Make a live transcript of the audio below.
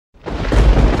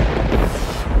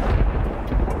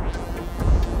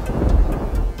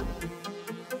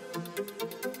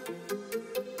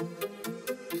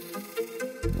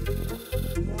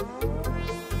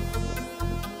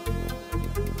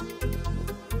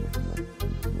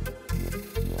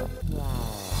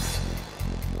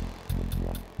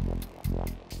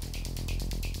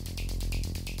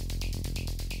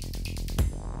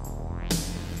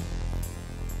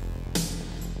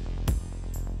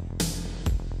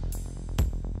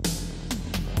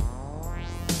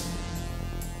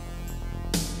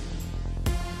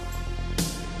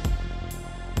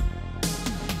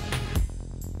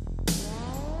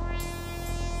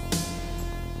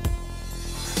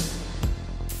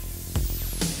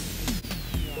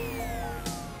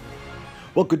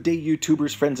Well, good day,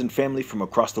 YouTubers, friends, and family from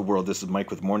across the world. This is Mike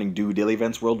with Morning Dew Daily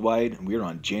Events Worldwide, and we are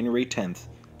on January 10th,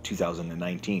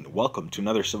 2019. Welcome to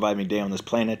another surviving day on this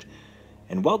planet,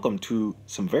 and welcome to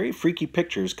some very freaky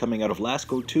pictures coming out of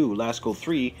LASCO 2, LASCO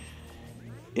 3,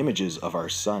 images of our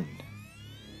sun.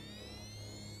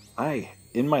 I,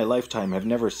 in my lifetime, have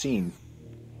never seen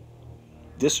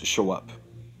this show up.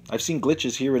 I've seen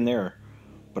glitches here and there,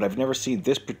 but I've never seen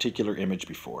this particular image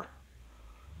before.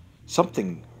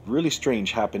 Something really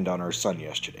strange happened on our sun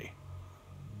yesterday.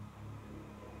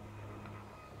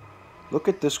 Look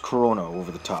at this corona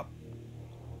over the top.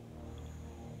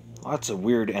 Lots of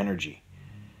weird energy.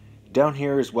 Down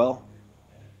here as well.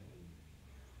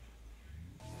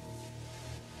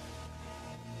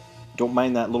 Don't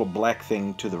mind that little black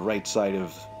thing to the right side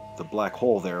of the black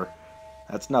hole there.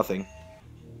 That's nothing.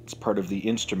 It's part of the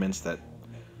instruments that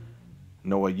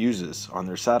NOAA uses on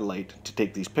their satellite to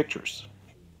take these pictures.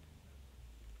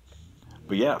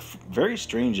 But yeah, very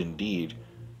strange indeed.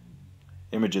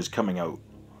 Images coming out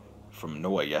from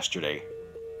NOAA yesterday.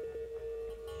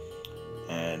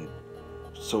 And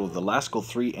so the LASCO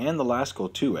 3 and the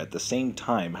LASCO 2 at the same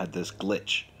time had this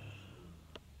glitch.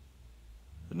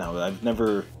 Now, I've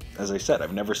never, as I said,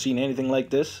 I've never seen anything like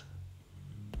this.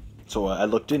 So I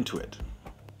looked into it.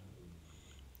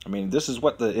 I mean, this is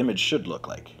what the image should look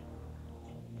like.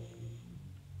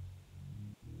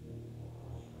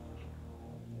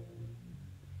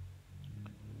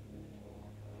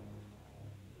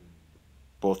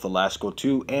 Both the LASCO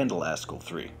 2 and the LASCO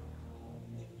 3.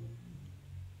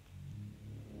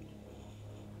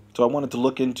 So I wanted to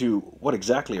look into what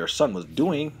exactly our sun was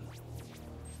doing.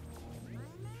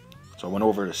 So I went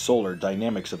over to Solar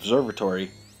Dynamics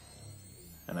Observatory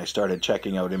and I started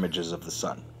checking out images of the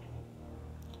sun.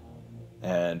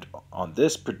 And on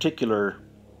this particular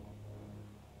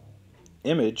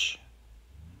image,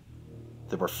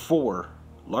 there were 4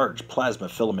 large plasma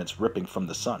filaments ripping from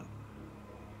the sun.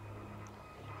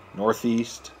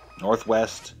 Northeast,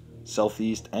 northwest,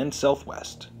 southeast, and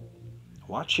southwest.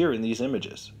 Watch here in these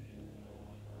images.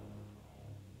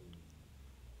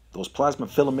 Those plasma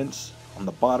filaments on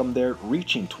the bottom there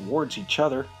reaching towards each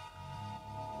other.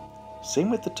 Same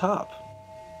with the top.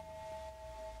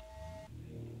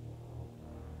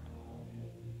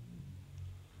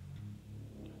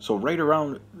 So right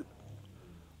around,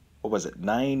 what was it,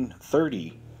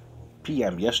 9:30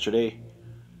 p.m. yesterday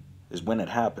is when it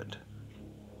happened.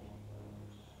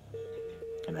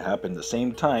 And it happened the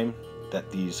same time that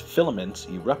these filaments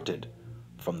erupted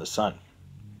from the sun,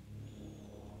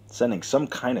 sending some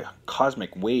kind of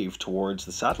cosmic wave towards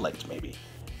the satellites, maybe,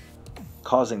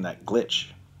 causing that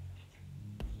glitch.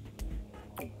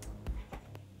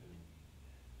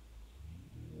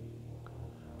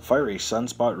 Fiery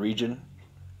sunspot region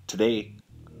today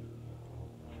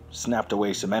snapped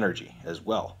away some energy as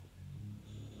well.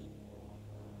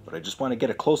 But I just want to get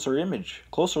a closer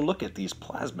look at these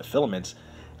plasma filaments,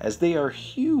 as they are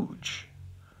huge.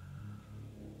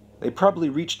 They probably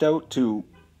reached out to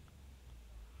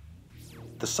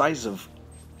the size of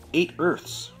 8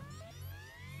 Earths.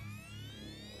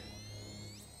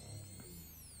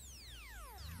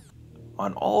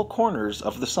 On all corners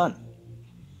of the sun.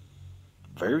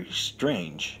 Very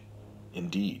strange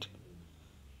indeed.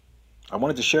 I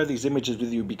wanted to share these images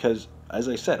with you because, as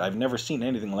I said, I've never seen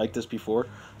anything like this before.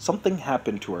 Something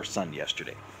happened to our sun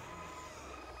yesterday.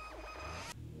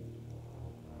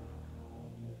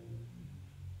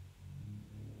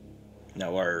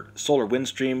 Now, our solar wind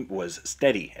stream was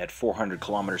steady at 400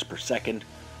 kilometers per second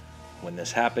when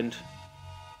this happened,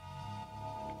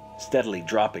 steadily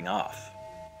dropping off.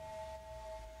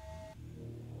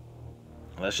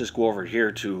 Let's just go over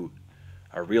here to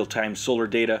our real-time solar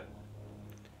data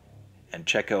and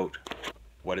check out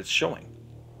what it's showing.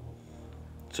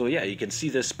 So yeah, you can see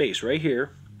this space right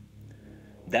here.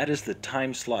 That is the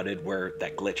time slotted where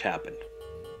that glitch happened.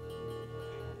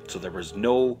 So there was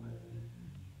no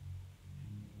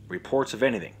reports of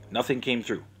anything. Nothing came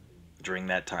through during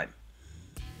that time.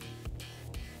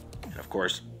 And of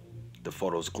course, the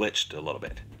photos glitched a little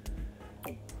bit.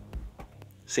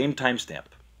 Same timestamp.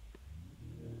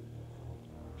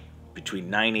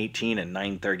 Between 9:18 and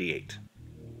 9:38.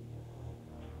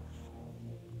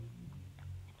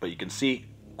 But you can see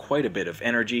quite a bit of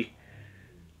energy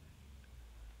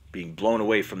being blown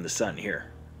away from the sun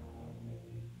here.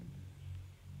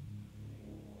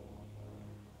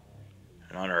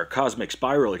 And on our cosmic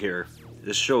spiral here,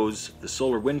 this shows the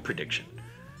solar wind prediction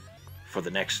for the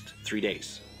next 3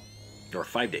 days, or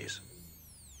 5 days.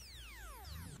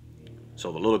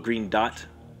 So the little green dot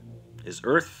is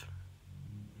Earth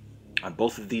on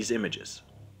both of these images.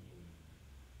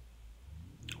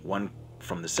 One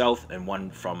from the south and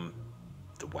one from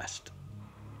the west,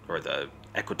 or the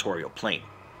equatorial plane.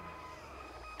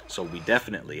 So we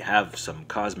definitely have some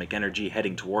cosmic energy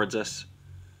heading towards us.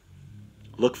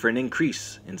 Look for an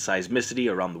increase in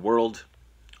seismicity around the world.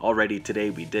 Already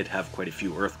today we did have quite a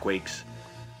few earthquakes.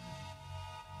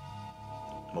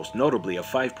 Most notably a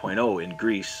 5.0 in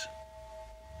Greece.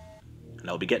 And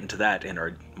I'll be getting to that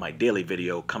in my daily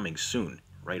video coming soon,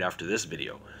 right after this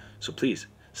video. So please,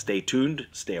 stay tuned,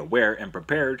 stay aware and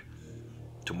prepared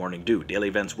to Morning Dew, daily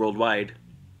events worldwide.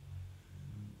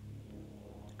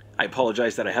 I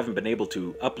apologize that I haven't been able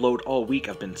to upload all week.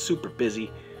 I've been super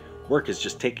busy. Work is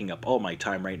just taking up all my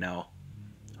time right now.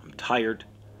 I'm tired.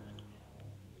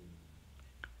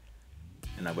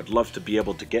 And I would love to be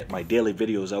able to get my daily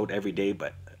videos out every day,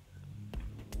 but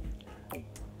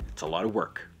it's a lot of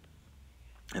work.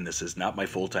 And this is not my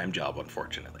full-time job,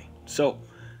 unfortunately. So,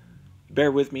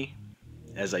 bear with me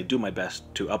as I do my best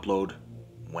to upload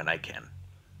when I can.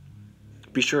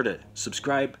 Be sure to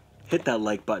subscribe, hit that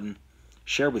like button,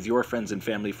 share with your friends and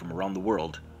family from around the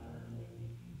world.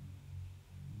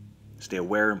 Stay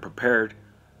aware and prepared,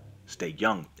 stay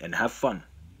young and have fun,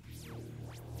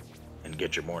 and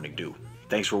get your morning dew.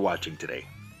 Thanks for watching today.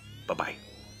 Bye-bye.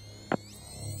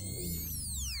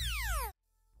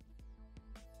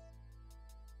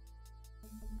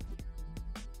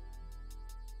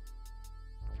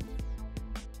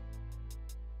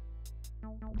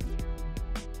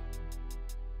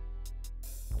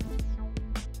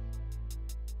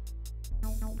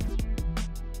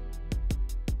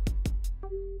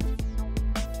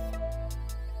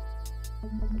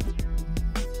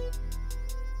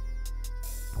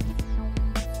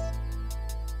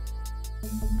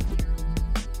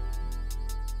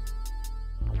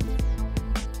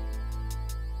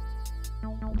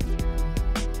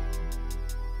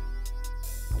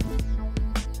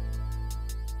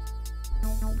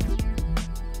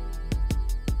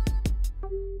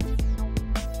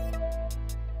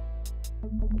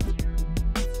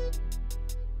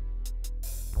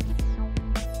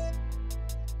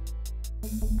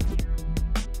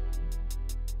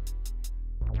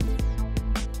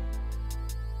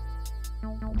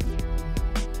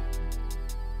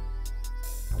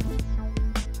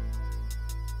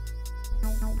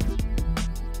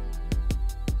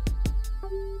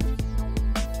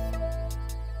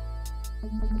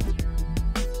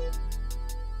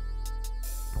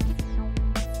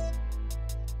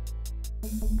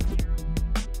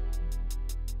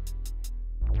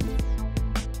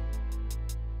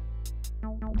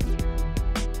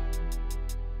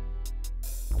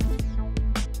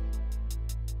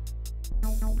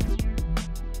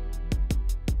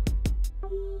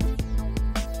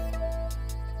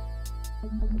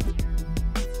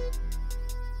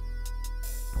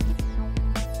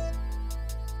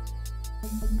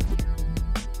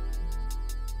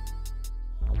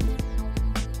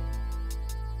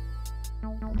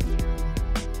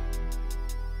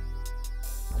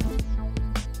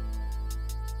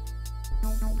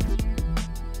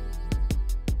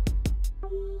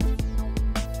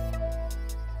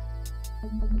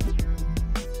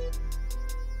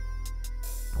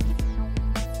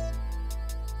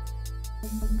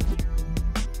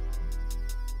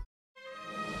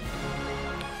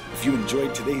 If you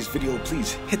enjoyed today's video,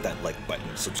 please hit that like button,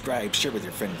 subscribe, share with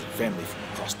your friends and family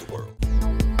from across the world.